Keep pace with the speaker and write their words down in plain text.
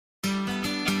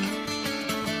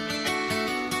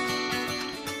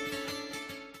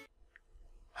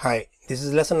Hi, this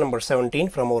is lesson number 17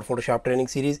 from our Photoshop training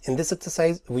series. In this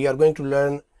exercise, we are going to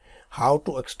learn how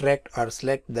to extract or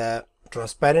select the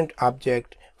transparent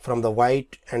object from the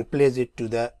white and place it to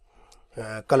the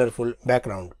colorful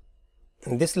background.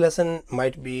 And this lesson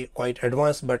might be quite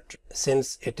advanced, but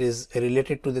since it is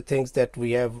related to the things that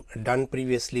we have done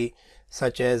previously,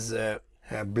 such as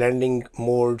blending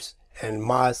modes and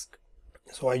mask,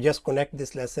 so I just connect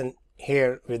this lesson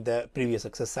here with the previous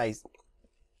exercise.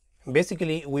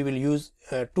 Basically, we will use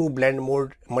two blend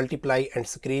mode, multiply and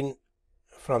screen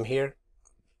from here,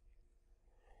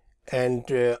 and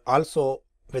also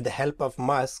with the help of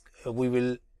mask we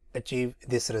will achieve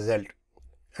this result.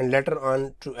 And later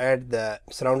on, to add the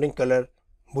surrounding color,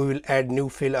 we will add new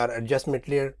fill or adjustment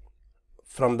layer.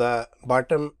 From the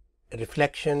bottom,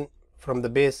 reflection. From the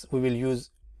base, we will use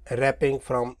wrapping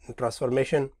from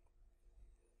transformation.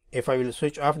 If I will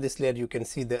switch off this layer, you can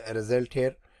see the result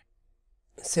here.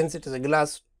 Since it is a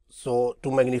glass, so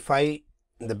to magnify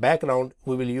the background,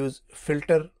 we will use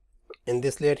filter. In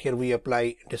this layer here, we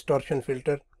apply distortion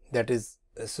filter, that is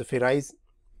Spherize.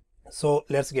 So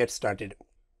let's get started.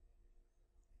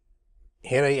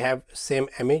 Here I have same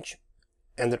image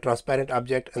and the transparent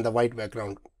object and the white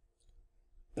background.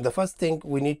 The first thing,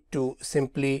 we need to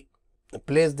simply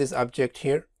place this object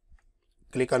here.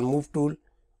 Click on move tool,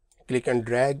 click and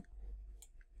drag,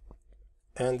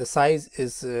 and the size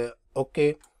is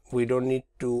okay, we don't need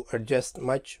to adjust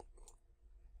much.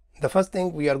 The first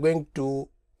thing, we are going to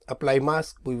apply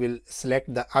mask. We will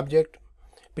select the object.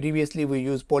 Previously we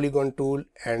used polygon tool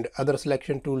and other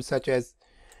selection tools such as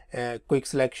quick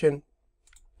selection.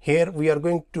 Here we are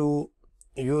going to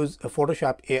use a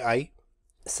Photoshop AI.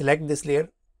 Select this layer.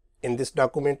 In this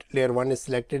document, layer 1 is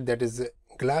selected, that is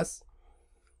glass,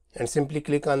 and simply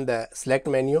click on the select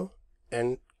menu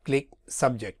and click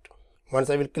subject. Once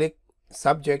I will click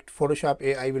subject, Photoshop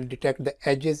AI will detect the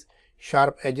edges,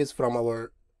 sharp edges from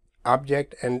our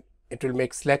object, and it will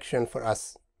make selection for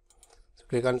us. So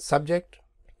click on subject.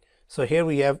 So here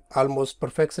we have almost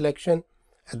perfect selection.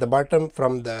 At the bottom,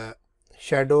 from the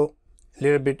shadow,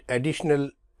 little bit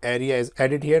additional area is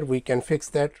added here. We can fix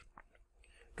that.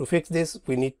 To fix this,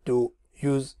 we need to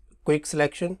use quick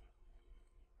selection,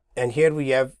 and here we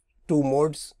have two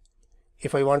modes.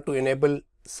 If I want to enable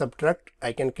subtract,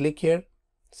 I can click here,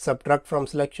 subtract from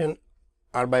selection,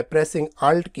 or by pressing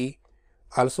Alt key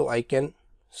also I can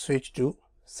switch to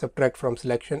subtract from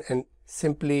selection and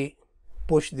simply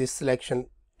push this selection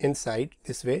inside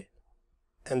this way,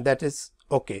 and that is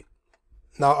okay.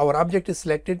 Now our object is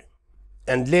selected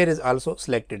and layer is also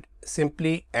selected.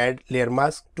 Simply add layer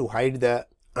mask to hide the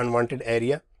unwanted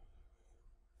area.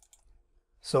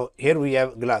 So here we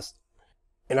have glass.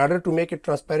 In order to make it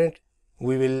transparent,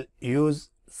 we will use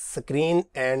screen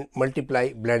and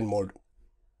multiply blend mode.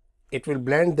 It will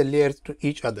blend the layers to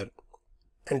each other,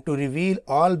 and to reveal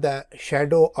all the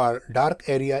shadow or dark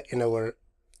area in our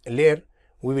layer,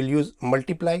 we will use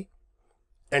multiply,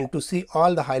 and to see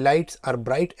all the highlights or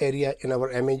bright area in our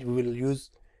image, we will use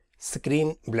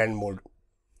screen blend mode.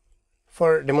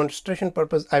 For demonstration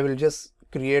purpose, I will just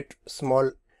create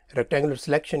small rectangular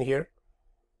selection here,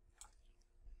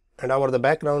 and over the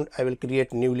background I will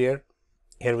create new layer.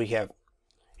 Here we have,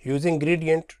 using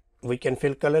gradient we can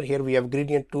fill color. Here we have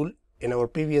gradient tool. In our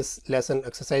previous lesson,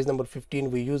 exercise number 15,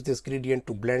 we use this gradient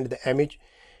to blend the image.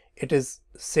 It is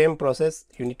same process.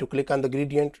 You need to click on the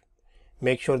gradient,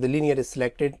 make sure the linear is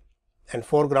selected, and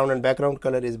foreground and background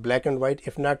color is black and white.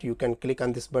 If not, you can click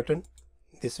on this button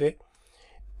this way,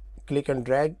 click and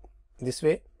drag this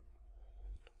way.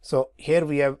 So here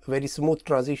we have very smooth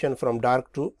transition from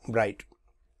dark to bright.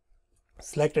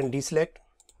 Select and deselect.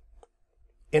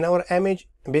 In our image,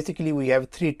 basically we have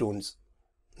three tones.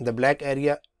 The black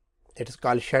area, it is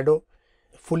called shadow.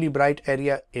 Fully bright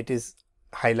area, it is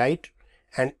highlight,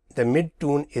 and the mid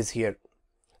tone is here.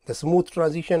 The smooth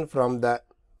transition from the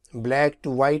black to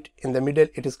white in the middle,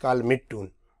 it is called mid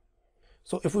tone.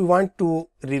 So if we want to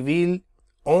reveal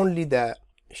only the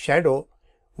shadow,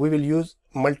 we will use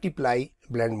multiply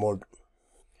blend mode.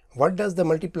 What does the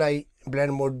multiply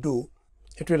blend mode do?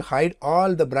 It will hide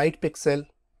all the bright pixel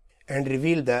and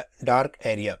reveal the dark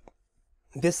area.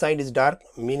 This side is dark,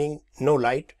 meaning no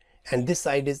light, and this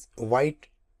side is white,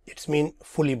 it's mean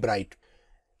fully bright.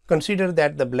 Consider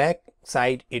that the black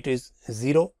side, it is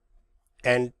 0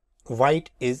 and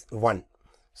white is 1.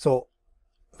 So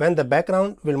when the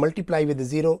background will multiply with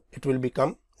 0, it will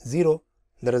become 0,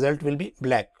 the result will be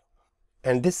black.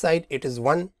 And this side, it is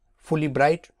 1, fully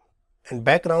bright, and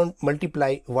background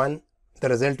multiply 1, the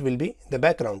result will be the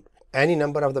background. Any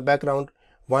number of the background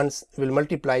ones will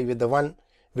multiply with the 1,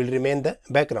 will remain the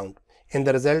background. In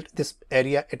the result, this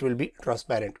area, it will be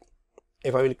transparent.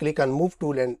 if I will click on move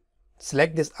tool and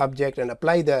select this object and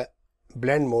apply the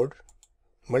blend mode,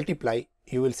 multiply,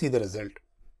 you will see the result.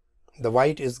 The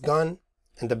white is gone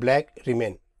and the black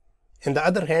remain. In the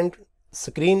other hand,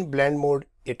 screen blend mode,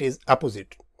 it is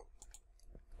opposite.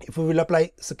 If we will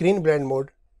apply screen blend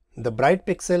mode, the bright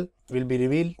pixel will be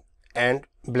revealed and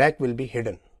black will be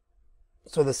hidden.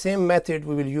 So the same method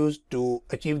we will use to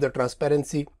achieve the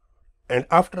transparency, and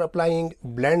after applying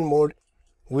blend mode,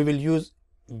 we will use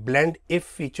blend if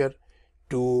feature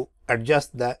to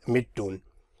adjust the mid-tone.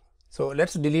 So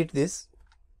let's delete this.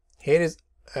 Here is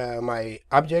my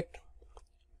object,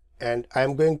 and I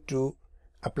am going to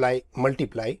apply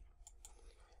multiply.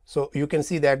 So you can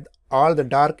see that all the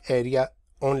dark area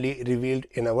only revealed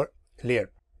in our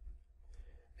layer.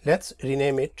 Let's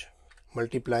rename it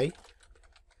multiply,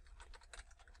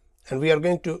 and we are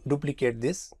going to duplicate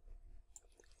this.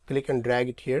 Click and drag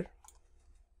it here.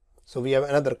 So we have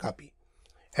another copy,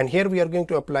 and here we are going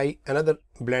to apply another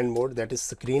blend mode, that is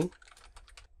screen.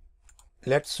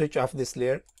 Let's switch off this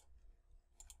layer,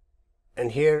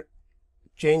 and here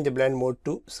change the blend mode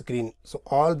to screen. So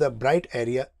all the bright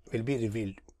area will be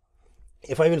revealed.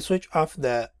 If I will switch off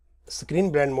the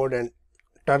screen blend mode and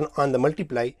turn on the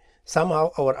multiply,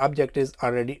 somehow our object is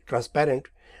already transparent,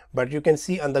 but you can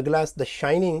see on the glass the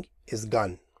shining is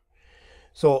gone.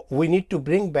 So we need to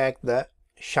bring back the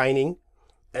shining,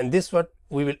 and this what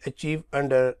we will achieve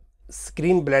under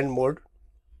screen blend mode.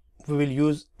 We will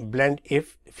use blend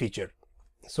if feature.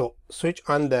 So switch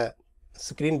on the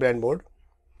screen blend mode.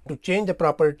 To change the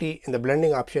property in the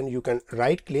blending option, you can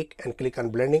right click and click on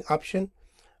blending option,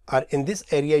 or in this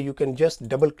area you can just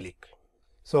double click.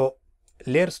 So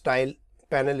layer style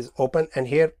panel is open, and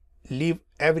here leave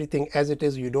everything as it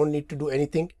is. You don't need to do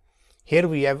anything. Here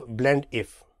we have blend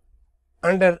if.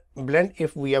 Under blend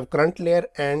if we have current layer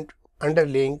and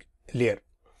underlaying layer.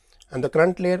 And the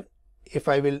current layer, if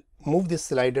I will move this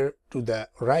slider to the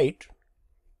right,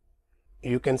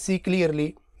 you can see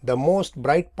clearly the most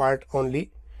bright part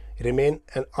only remain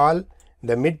and all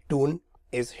the mid-tone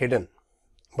is hidden,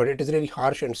 but it is really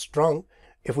harsh and strong.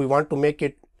 If we want to make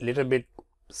it little bit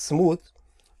smooth,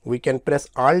 we can press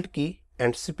Alt key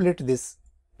and split this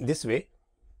way,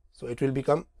 so it will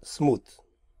become smooth.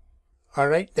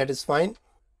 Alright, that is fine.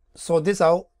 So this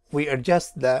how we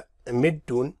adjust the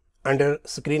mid-tone under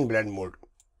screen blend mode.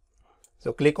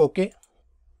 So click OK.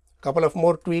 Couple of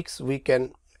more tweaks we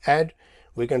can add.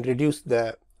 We can reduce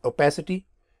the opacity.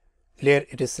 Layer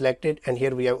it is selected, and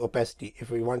here we have opacity.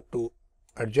 If we want to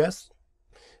adjust,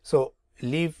 so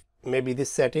leave maybe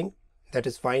this setting, that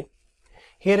is fine.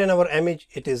 Here in our image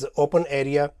it is open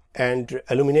area, and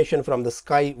illumination from the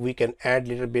sky we can add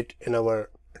little bit in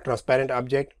our transparent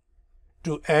object.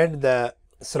 To add the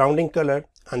surrounding color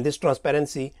on this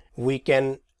transparency, we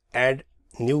can add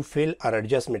new fill or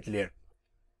adjustment layer.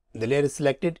 The layer is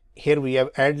selected. Here we have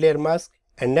add layer mask,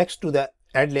 and next to the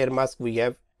add layer mask we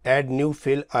have add new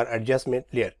fill or adjustment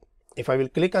layer. If I will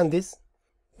click on this,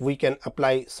 we can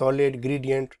apply solid,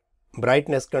 gradient,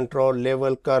 brightness control,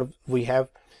 level, curve. We have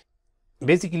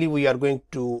basically we are going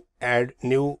to add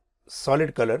new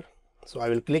solid color. So I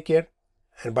will click here,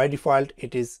 and by default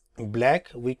it is black.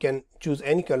 We can choose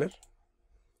any color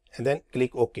and then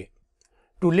click OK.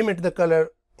 To limit the color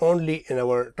only in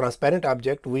our transparent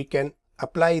object, we can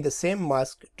apply the same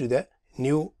mask to the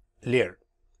new layer.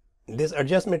 This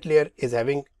adjustment layer is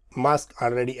having mask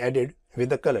already added with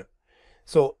the color.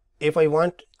 So if I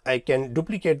want, I can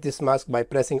duplicate this mask by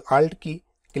pressing Alt key,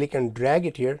 click and drag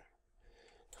it here.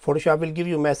 Photoshop will give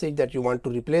you a message that you want to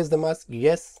replace the mask.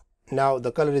 Yes, now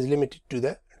the color is limited to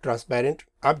the transparent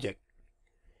object.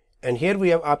 And here we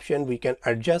have option, we can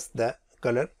adjust the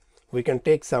color. We can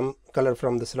take some color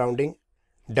from the surrounding,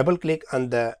 double click on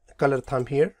the color thumb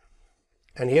here,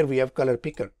 and here we have color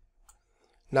picker.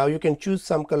 Now you can choose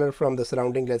some color from the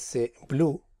surrounding, let's say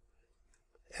blue,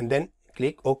 and then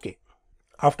click OK.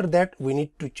 After that we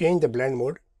need to change the blend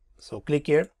mode. So click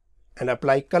here and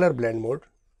apply color blend mode.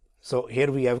 So here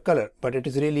we have color, but it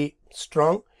is really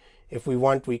strong. If we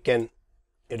want, we can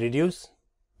reduce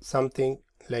something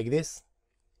like this.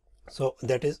 So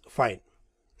that is fine.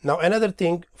 Now another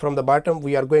thing, from the bottom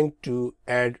we are going to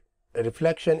add a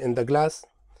reflection in the glass.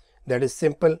 That is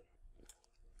simple.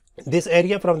 This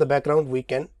area from the background we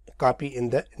can copy in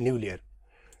the new layer.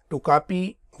 To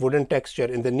copy wooden texture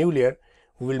in the new layer,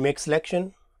 we will make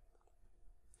selection,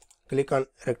 click on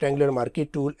rectangular marquee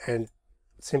tool and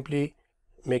simply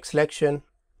make selection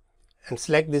and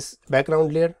select this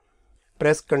background layer.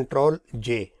 Press Ctrl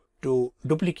J to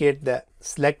duplicate the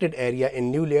selected area in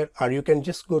new layer, or you can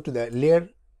just go to the layer,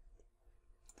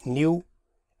 new,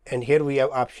 and here we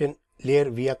have option layer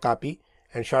via copy,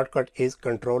 and shortcut is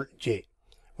Ctrl J.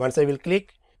 Once I will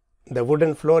click, the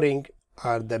wooden flooring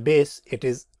or the base, it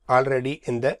is already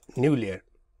in the new layer.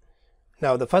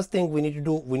 Now the first thing we need to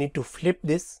do, we need to flip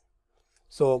this.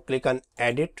 So click on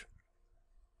edit,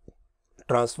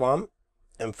 transform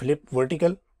and flip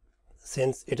vertical.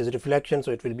 Since it is reflection,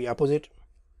 so it will be opposite.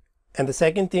 And the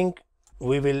second thing,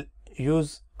 we will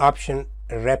use option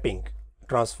wrapping,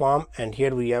 transform, and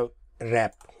here we have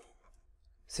wrap.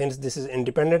 Since this is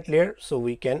independent layer, so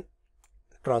we can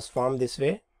transform this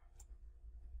way.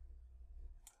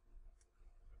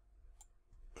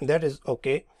 That is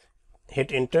okay.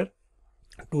 Hit enter.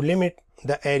 To limit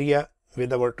the area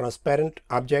with our transparent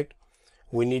object,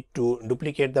 we need to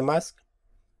duplicate the mask.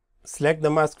 Select the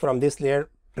mask from this layer,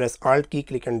 press Alt key,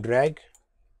 click and drag.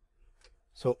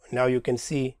 So now you can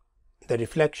see the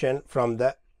reflection from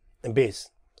the base,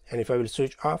 and if I will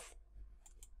switch off,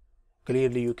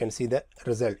 clearly you can see the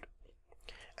result.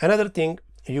 Another thing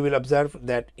you will observe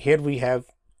that here we have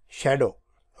shadow.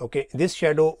 Okay, this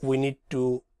shadow we need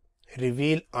to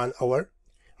reveal on our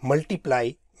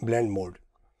multiply blend mode.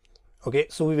 Okay,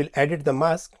 so we will edit the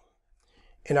mask.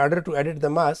 In order to edit the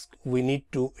mask, we need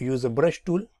to use a brush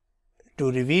tool.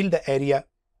 To reveal the area,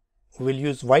 we will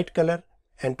use white color,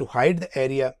 and to hide the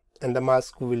area and the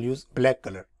mask, we will use black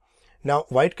color. Now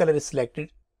white color is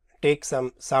selected. Take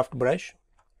some soft brush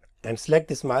and select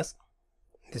this mask.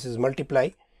 This is multiply,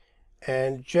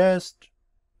 and just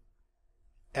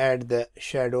add the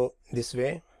shadow this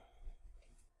way.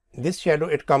 This shadow,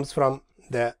 it comes from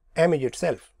the image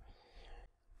itself,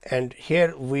 and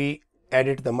here we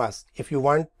edit the mask. If you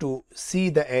want to see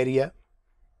the area,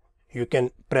 you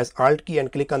can press Alt key and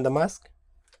click on the mask,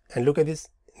 and look at this.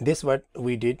 This what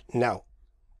we did now.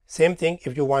 Same thing,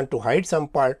 if you want to hide some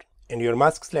part in your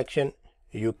mask selection,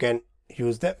 you can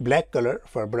use the black color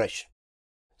for brush.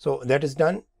 So that is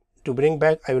done. To bring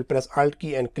back, I will press Alt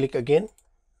key and click again.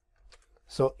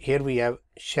 So here we have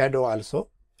shadow also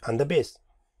on the base.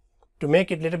 To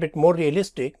make it a little bit more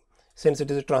realistic, since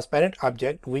it is a transparent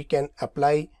object, we can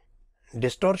apply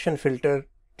distortion filter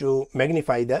to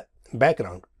magnify the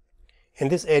background. In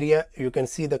this area, you can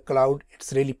see the cloud,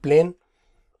 it's really plain.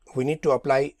 We need to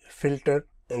apply filter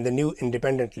in the new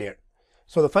independent layer.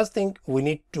 So the first thing, we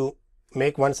need to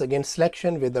make once again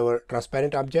selection with our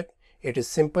transparent object. It is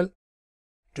simple.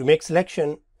 To make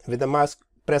selection with the mask,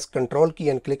 press Ctrl key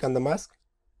and click on the mask,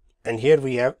 and here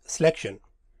we have selection.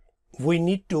 We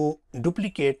need to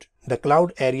duplicate the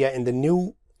cloud area in the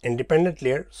new independent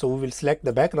layer, so we will select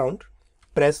the background,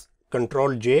 press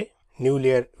Ctrl J, new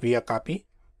layer via copy,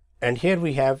 and here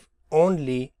we have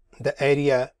only the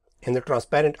area in the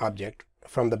transparent object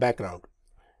from the background.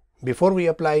 Before we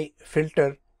apply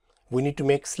filter, we need to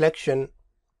make selection.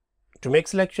 To make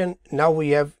selection, now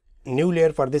we have new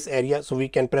layer for this area, so we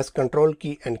can press Ctrl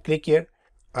key and click here,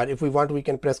 or if we want, we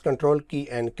can press Ctrl key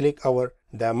and click over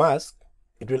the mask.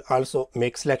 It will also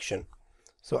make selection.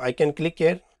 So I can click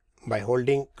here by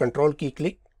holding Ctrl key,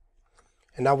 click,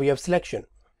 and now we have selection.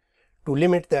 To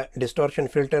limit the distortion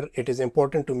filter, it is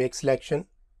important to make selection.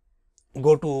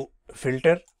 Go to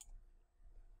filter,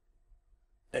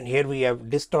 and here we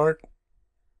have distort.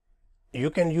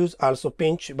 You can use also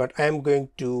pinch, but I am going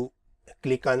to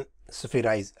click on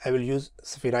Spherize. I will use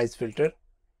Spherize Filter,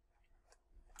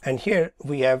 and here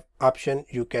we have option.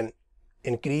 You can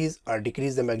increase or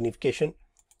decrease the magnification.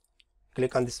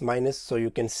 Click on this minus so you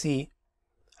can see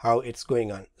how it's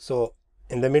going on. So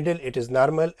in the middle it is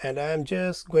normal, and I am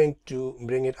just going to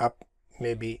bring it up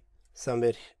maybe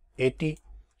somewhere 80,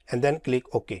 and then click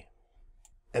OK.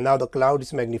 And now the cloud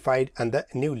is magnified on the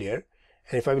new layer.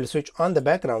 And if I will switch on the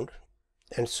background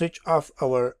and switch off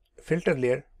our filter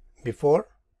layer before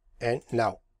and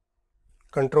now,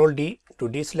 Ctrl D to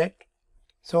deselect.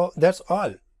 So that's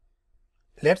all.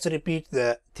 Let's repeat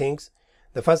the things.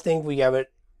 The first thing, we have a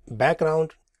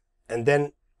background, and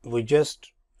then we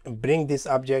just bring this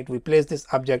object, we place this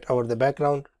object over the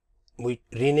background, we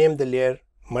rename the layer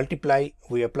multiply,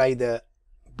 we apply the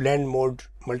blend mode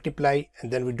multiply,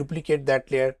 and then we duplicate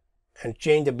that layer and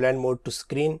change the blend mode to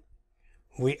screen.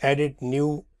 We added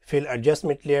new fill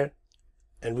adjustment layer,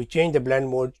 and we change the blend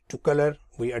mode to color.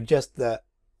 We adjust the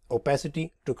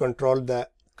opacity to control the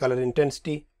color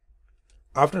intensity.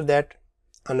 After that,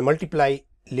 on the multiply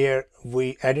layer,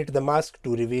 we edit the mask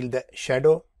to reveal the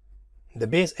shadow. The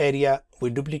base area we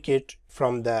duplicate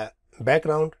from the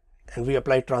background, and we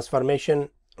apply transformation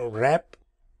wrap.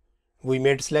 We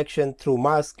made selection through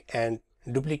mask and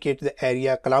duplicate the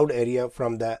area, cloud area,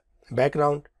 from the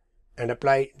background, and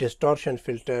apply distortion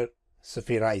filter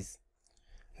Spherize.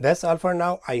 That's all for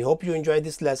now. I hope you enjoyed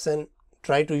this lesson.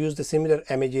 Try to use the similar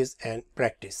images and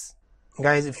practice.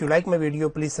 Guys, if you like my video,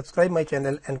 please subscribe my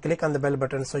channel and click on the bell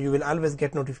button so you will always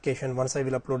get notification once I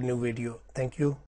will upload new video. Thank you.